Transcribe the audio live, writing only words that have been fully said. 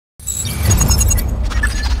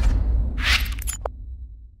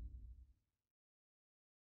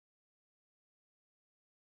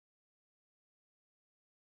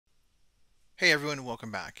Hey everyone,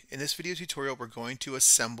 welcome back. In this video tutorial, we're going to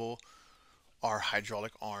assemble our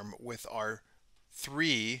hydraulic arm with our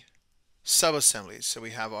three sub-assemblies. So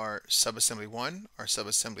we have our subassembly 1, our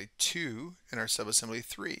subassembly 2, and our subassembly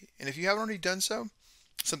 3. And if you haven't already done so,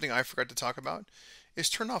 something I forgot to talk about is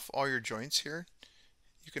turn off all your joints here.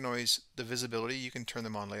 You can always, the visibility, you can turn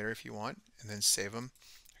them on later if you want, and then save them.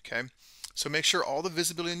 Okay, so make sure all the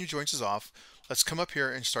visibility on your joints is off. Let's come up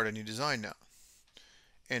here and start a new design now.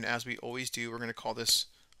 And as we always do, we're going to call this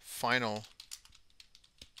final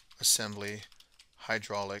assembly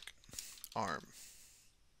hydraulic arm.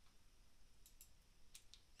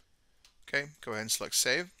 Okay, go ahead and select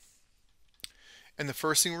save. And the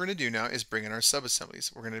first thing we're going to do now is bring in our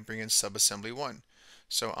subassemblies. We're going to bring in subassembly 1.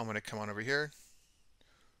 So I'm going to come on over here,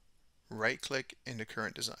 right click into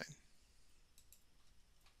current design.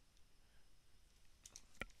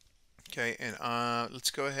 Okay, and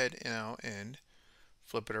let's go ahead now and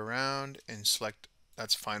flip it around and select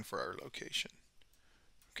that's fine for our location.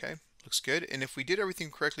 Okay, looks good. And if we did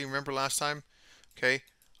everything correctly, remember last time, okay,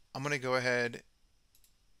 I'm going to go ahead,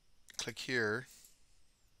 click here,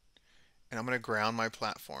 and I'm going to ground my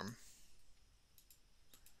platform.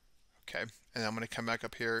 Okay, and I'm going to come back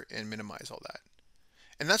up here and minimize all that.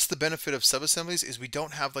 And that's the benefit of subassemblies is we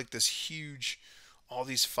don't have like this huge, all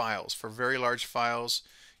these files. For very large files,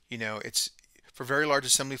 you know, it's for very large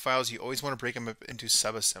assembly files, you always want to break them up into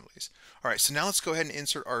subassemblies. All right, so now let's go ahead and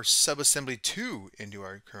insert our subassembly 2 into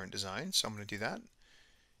our current design. So I'm going to do that.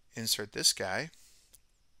 Insert this guy.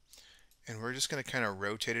 And we're just going to kind of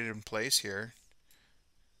rotate it in place here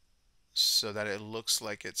so that it looks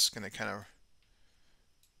like it's going to kind of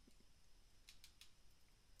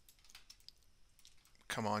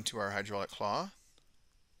come onto our hydraulic claw.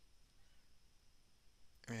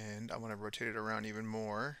 And I want to rotate it around even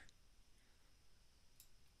more.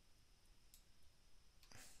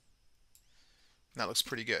 That looks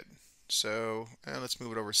pretty good. So let's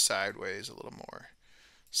move it over sideways a little more.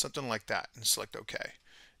 Something like that, and select OK.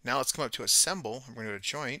 Now let's come up to assemble. We're going to go to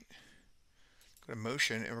joint, go to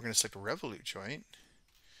motion, and we're going to select revolute joint.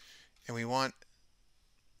 And we want,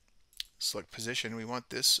 select position, we want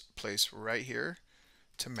this place right here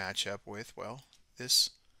to match up with, well, this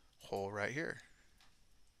hole right here.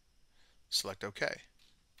 Select OK.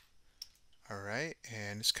 Alright,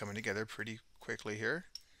 and it's coming together pretty quickly here.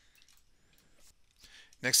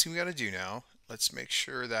 Next thing we got to do now, let's make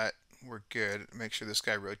sure that we're good. Make sure this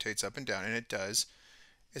guy rotates up and down, and it does.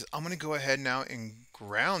 Is I'm going to go ahead now and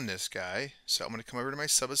ground this guy. So I'm going to come over to my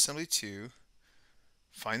subassembly 2,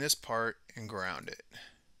 find this part, and ground it.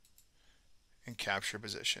 And capture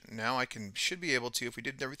position. Now I should be able to, if we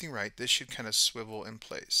did everything right, this should kind of swivel in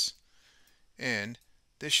place. And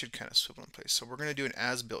this should kind of swivel in place. So we're going to do an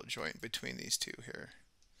as-built joint between these two here.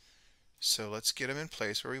 So let's get them in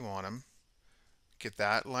place where we want them. Get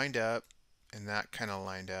that lined up and that kind of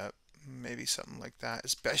lined up. Maybe something like that.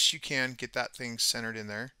 As best you can, get that thing centered in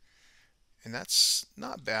there. And that's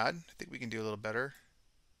not bad. I think we can do a little better.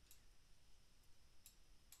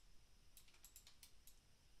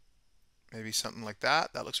 Maybe something like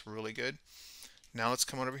that. That looks really good. Now let's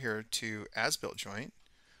come on over here to as-built joint.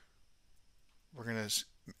 We're going to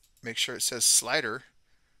make sure it says slider.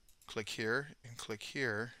 Click here and click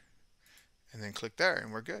here and then click there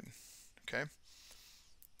and we're good. Okay.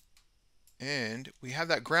 And we have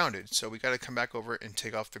that grounded, so we got to come back over and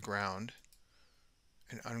take off the ground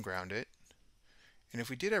and unground it. And if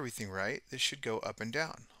we did everything right, this should go up and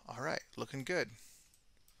down. All right, looking good.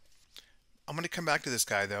 I'm going to come back to this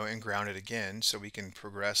guy though and ground it again so we can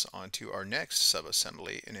progress onto our next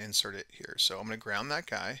subassembly and insert it here. So I'm going to ground that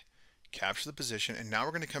guy, capture the position, and now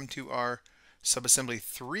we're going to come to our subassembly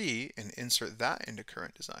 3 and insert that into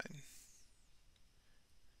current design.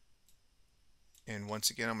 And once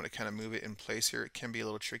again, I'm going to kind of move it in place here. It can be a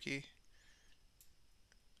little tricky.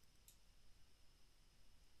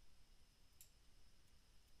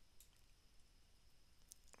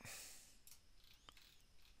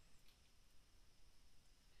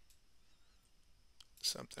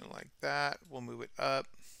 Something like that. We'll move it up.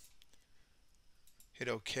 Hit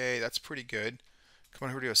OK. That's pretty good. Come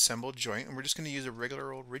on over to assemble joint, and we're just going to use a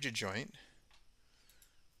regular old rigid joint.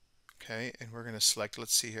 Okay, and we're going to select,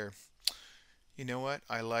 let's see here. You know what?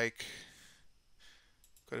 I like,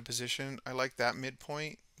 go to position. I like that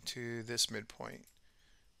midpoint to this midpoint.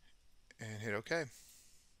 And hit OK.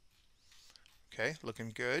 Okay,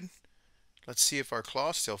 looking good. Let's see if our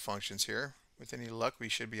claw still functions here. With any luck, we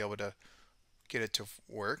should be able to get it to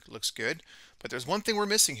work. Looks good. But there's one thing we're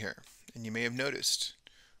missing here, and you may have noticed.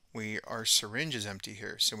 Our syringe is empty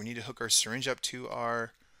here, so we need to hook our syringe up to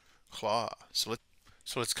our claw. So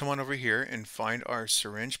So let's come on over here and find our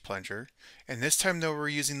syringe plunger. And this time though, we're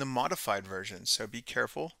using the modified version, so be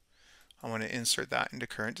careful. I want to insert that into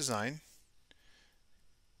current design.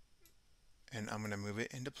 And I'm going to move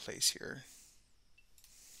it into place here.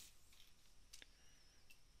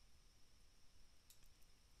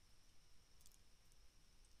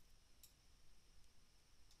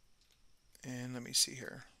 And let me see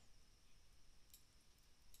here.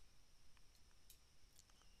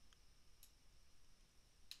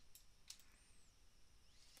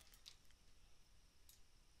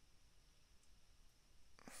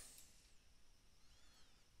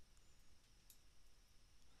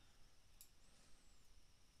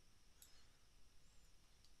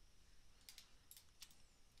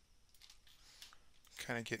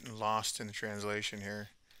 Kind of getting lost in the translation here.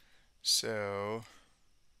 So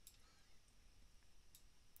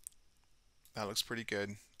that looks pretty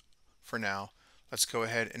good for now. Let's go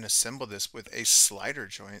ahead and assemble this with a slider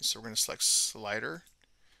joint. So we're going to select slider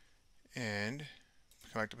and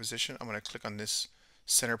come back to position. I'm going to click on this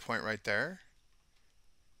center point right there.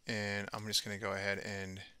 And I'm just going to go ahead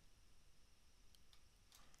and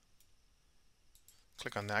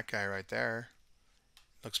click on that guy right there.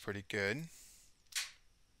 Looks pretty good.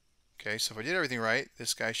 Okay, so if I did everything right,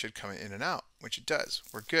 this guy should come in and out, which it does.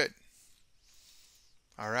 We're good.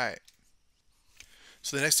 All right.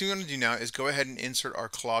 So the next thing we want to do now is go ahead and insert our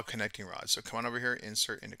claw connecting rod. So come on over here,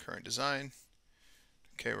 insert into current design.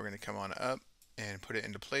 Okay, we're going to come on up and put it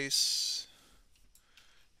into place.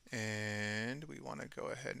 And we want to go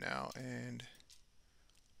ahead now and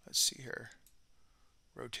let's see here.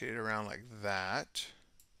 Rotate it around like that.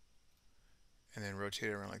 And then rotate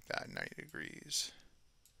it around like that, 90 degrees.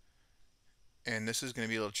 And this is going to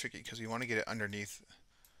be a little tricky because we want to get it underneath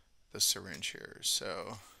the syringe here.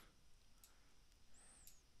 So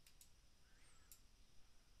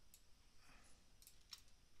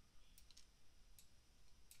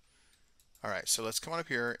all right, so let's come on up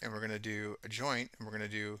here and we're going to do a joint, and we're going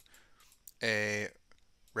to do a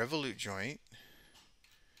revolute joint.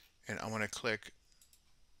 And I want to click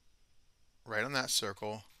right on that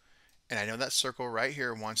circle. And I know that circle right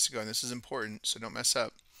here wants to go, and this is important, so don't mess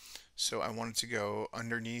up. So I want it to go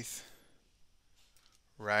underneath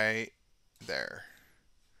right there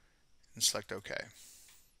and select OK.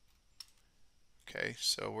 Okay,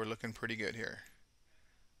 so we're looking pretty good here.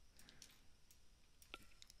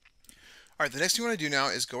 All right, the next thing we want to do now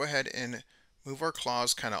is go ahead and move our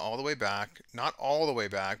claws kind of all the way back. Not all the way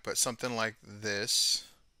back, but something like this.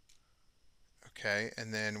 Okay,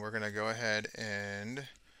 and then we're going to go ahead and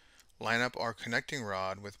line up our connecting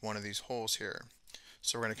rod with one of these holes here.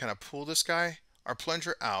 So we're going to kind of pull this guy, our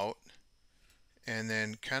plunger out, and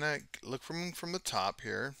then kind of look from the top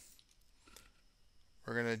here.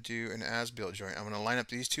 We're going to do an as-built joint. I'm going to line up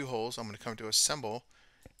these two holes. I'm going to come to assemble,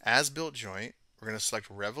 as-built joint. We're going to select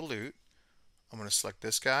revolute. I'm going to select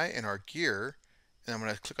this guy and our gear, and I'm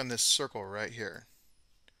going to click on this circle right here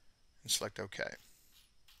and select OK.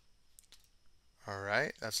 All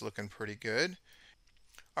right, that's looking pretty good.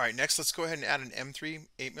 All right, next let's go ahead and add an M3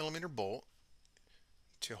 8mm bolt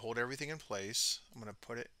to hold everything in place. I'm going to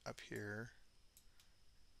put it up here,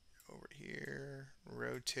 over here,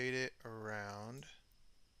 rotate it around,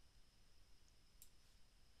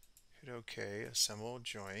 hit OK, assemble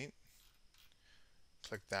joint.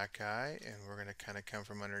 Click that guy, and we're going to kind of come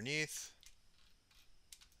from underneath.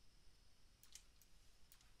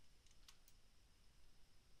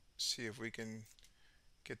 See if we can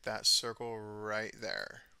get that circle right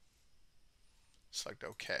there. Select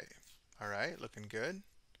OK. All right, looking good.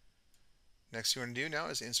 Next thing you want to do now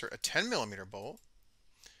is insert a 10mm bolt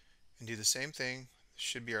and do the same thing. This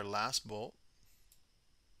should be our last bolt.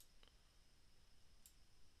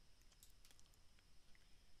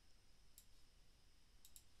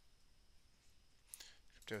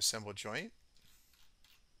 To assemble joint.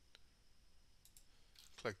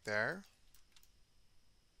 Click there.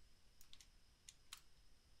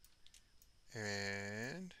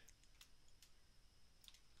 And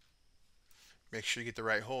make sure you get the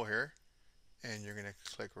right hole here. And you're going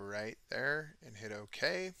to click right there and hit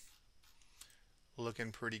OK.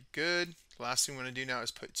 Looking pretty good. The last thing we want to do now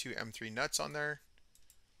is put two M3 nuts on there.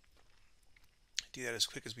 Do that as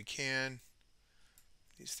quick as we can.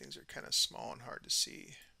 These things are kind of small and hard to see.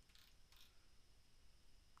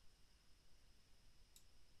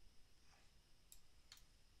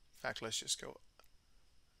 In fact, let's just go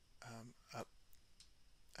up.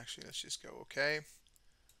 Actually, let's just go OK.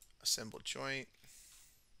 Assemble joint.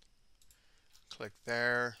 Click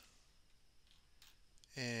there.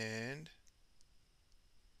 And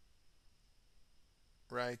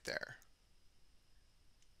right there.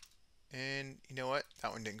 And you know what?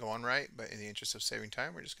 That one didn't go on right, but in the interest of saving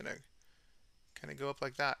time, we're just gonna kind of go up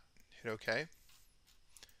like that. Hit OK.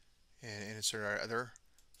 And insert our other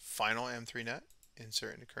final M3 nut.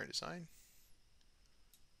 Insert into current design.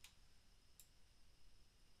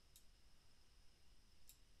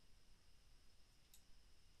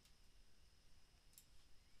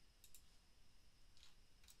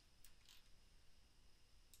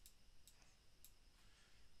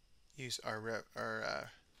 Use our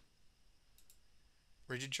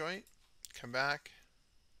rigid joint. Come back.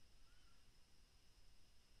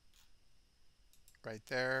 Right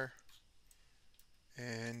there.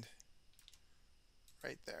 And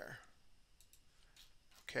right there.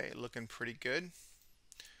 Okay, looking pretty good.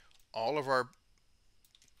 All of our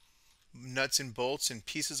nuts and bolts and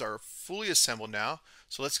pieces are fully assembled now.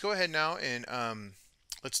 So let's go ahead now and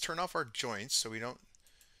let's turn off our joints so we don't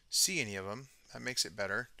see any of them. That makes it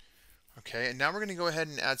better. Okay, and now we're going to go ahead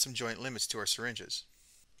and add some joint limits to our syringes.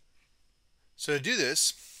 So to do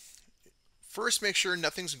this, first make sure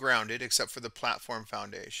nothing's grounded except for the platform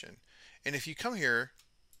foundation. And if you come here,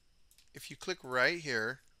 if you click right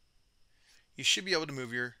here, you should be able to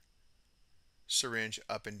move your syringe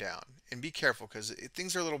up and down. And be careful because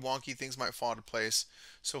things are a little wonky, things might fall into place.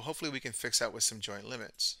 So hopefully we can fix that with some joint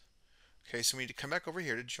limits. Okay, so we need to come back over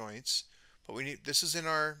here to joints, but we need, this is in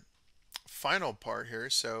our final part here,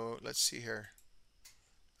 so let's see here.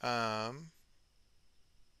 Come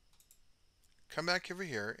back over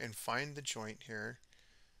here and find the joint here.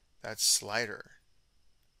 That's slider.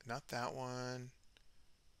 Not that one.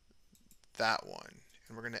 That one.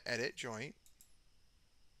 And we're going to edit joint.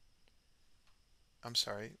 I'm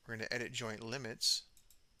sorry, we're going to edit joint limits.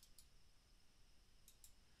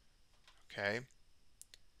 Okay.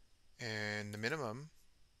 And the minimum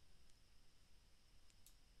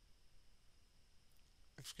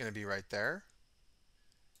is going to be right there.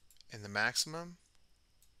 And the maximum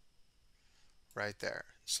right there.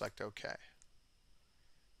 Select OK.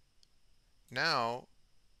 Now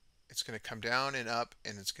it's going to come down and up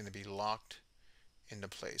and it's going to be locked into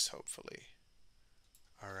place hopefully.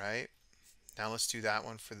 All right. Now let's do that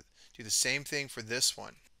one do the same thing for this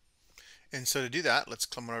one. And so to do that, let's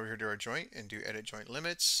come on over here to our joint and do edit joint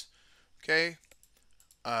limits. Okay.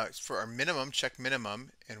 For our minimum, check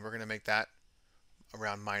minimum, and we're going to make that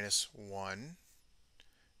around -1.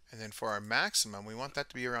 And then for our maximum, we want that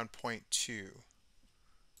to be around 0.2.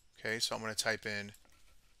 Okay, so I'm going to type in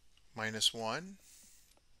 -1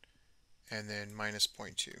 and then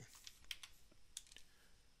 -0.2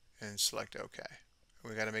 and select OK.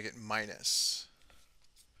 We got to make it minus.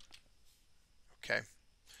 Okay.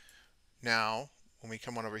 Now, when we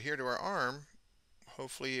come on over here to our arm,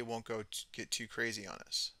 hopefully it won't get too crazy on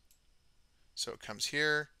us. So it comes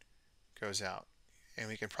here, goes out. And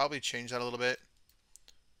we can probably change that a little bit.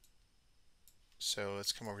 So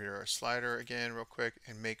let's come over here to our slider again real quick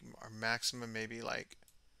and make our maximum maybe like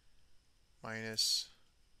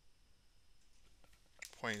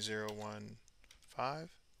 -0.015.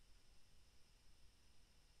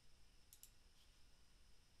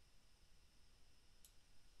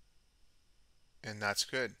 And that's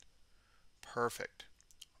good. Perfect.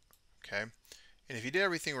 Okay. And if you did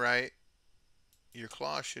everything right, your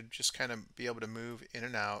claw should just kind of be able to move in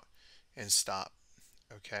and out and stop.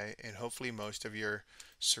 Okay. And hopefully most of your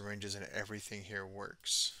syringes and everything here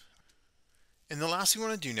works. And the last thing we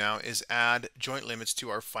want to do now is add joint limits to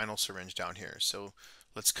our final syringe down here. So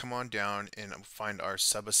let's come on down and find our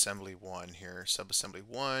subassembly 1 here. Subassembly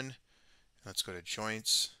 1. Let's go to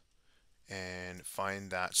joints and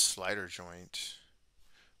find that slider joint.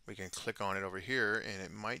 We can click on it over here and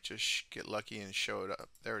it might just get lucky and show it up.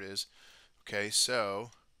 There it is. Okay,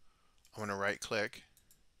 so I'm going to right click.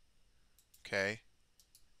 Okay.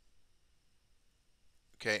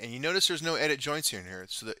 Okay, and you notice there's no edit joints here in here.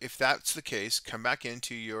 So that if that's the case, come back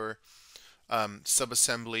into your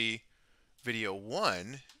subassembly video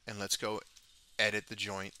 1 and let's go edit the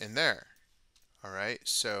joint in there. All right,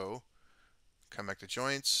 so come back to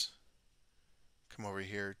joints, come over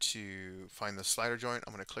here to find the slider joint.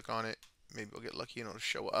 I'm going to click on it. Maybe we'll get lucky and it'll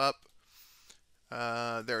show up.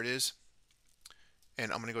 There it is.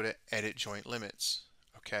 And I'm going to go to edit joint limits.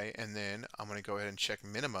 Okay, and then I'm going to go ahead and check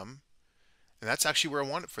minimum. And that's actually where I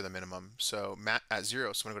want it for the minimum. So at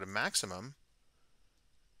 0. So I'm going to go to maximum.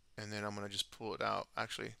 And then I'm going to just pull it out.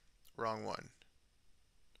 Actually, wrong one.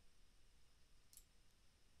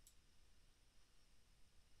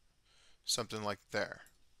 Something like there.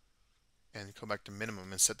 And go back to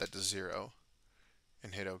minimum and set that to 0.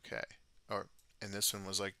 And hit OK. And this one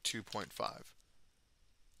was like 2.5.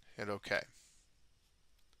 Hit OK.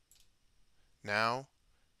 Now,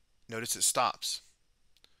 notice it stops.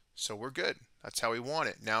 So we're good. That's how we want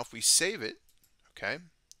it. Now if we save it, okay,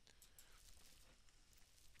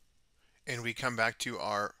 and we come back to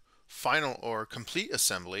our final or complete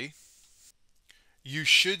assembly, you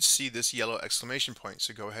should see this yellow exclamation point.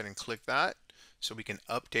 So go ahead and click that so we can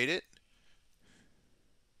update it.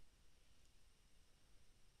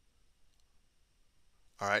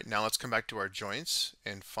 All right, now let's come back to our joints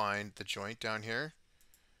and find the joint down here.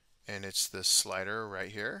 And it's the slider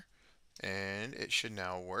right here. And it should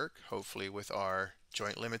now work, hopefully with our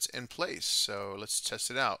joint limits in place. So let's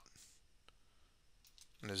test it out.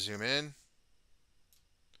 I'm going to zoom in.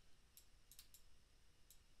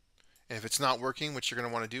 And if it's not working, what you're going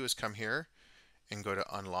to want to do is come here and go to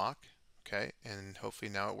unlock. Okay, and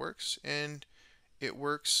hopefully now it works. And it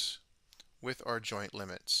works with our joint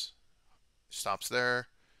limits. Stops there,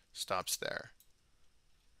 stops there.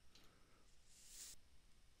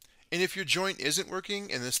 And if your joint isn't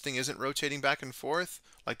working and this thing isn't rotating back and forth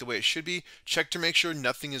like the way it should be, check to make sure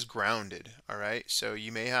nothing is grounded. All right, so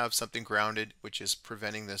you may have something grounded which is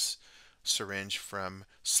preventing this syringe from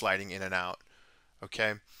sliding in and out.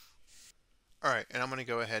 Okay. All right, and I'm going to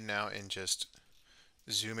go ahead now and just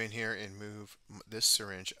zoom in here and move this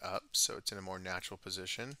syringe up so it's in a more natural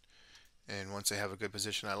position. And once I have a good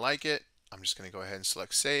position I like it, I'm just going to go ahead and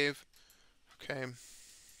select save. Okay.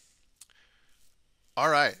 All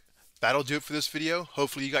right. That'll do it for this video.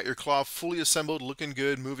 Hopefully you got your claw fully assembled, looking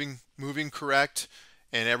good, moving correct,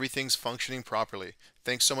 and everything's functioning properly.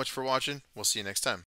 Thanks so much for watching. We'll see you next time.